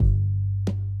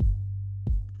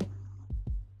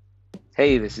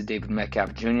Hey, this is David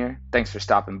Metcalf Jr. Thanks for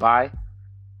stopping by.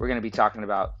 We're going to be talking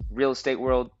about real estate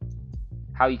world,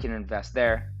 how you can invest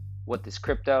there, what this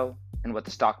crypto, and what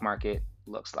the stock market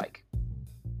looks like.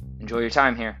 Enjoy your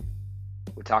time here.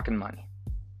 We're talking money.